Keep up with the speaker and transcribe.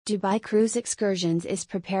Dubai Cruise Excursions is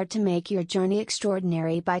prepared to make your journey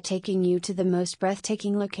extraordinary by taking you to the most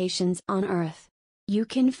breathtaking locations on Earth. You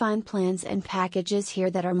can find plans and packages here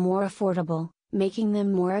that are more affordable, making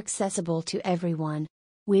them more accessible to everyone.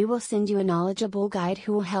 We will send you a knowledgeable guide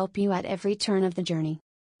who will help you at every turn of the journey.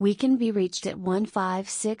 We can be reached at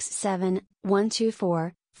 1567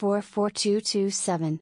 124 44227.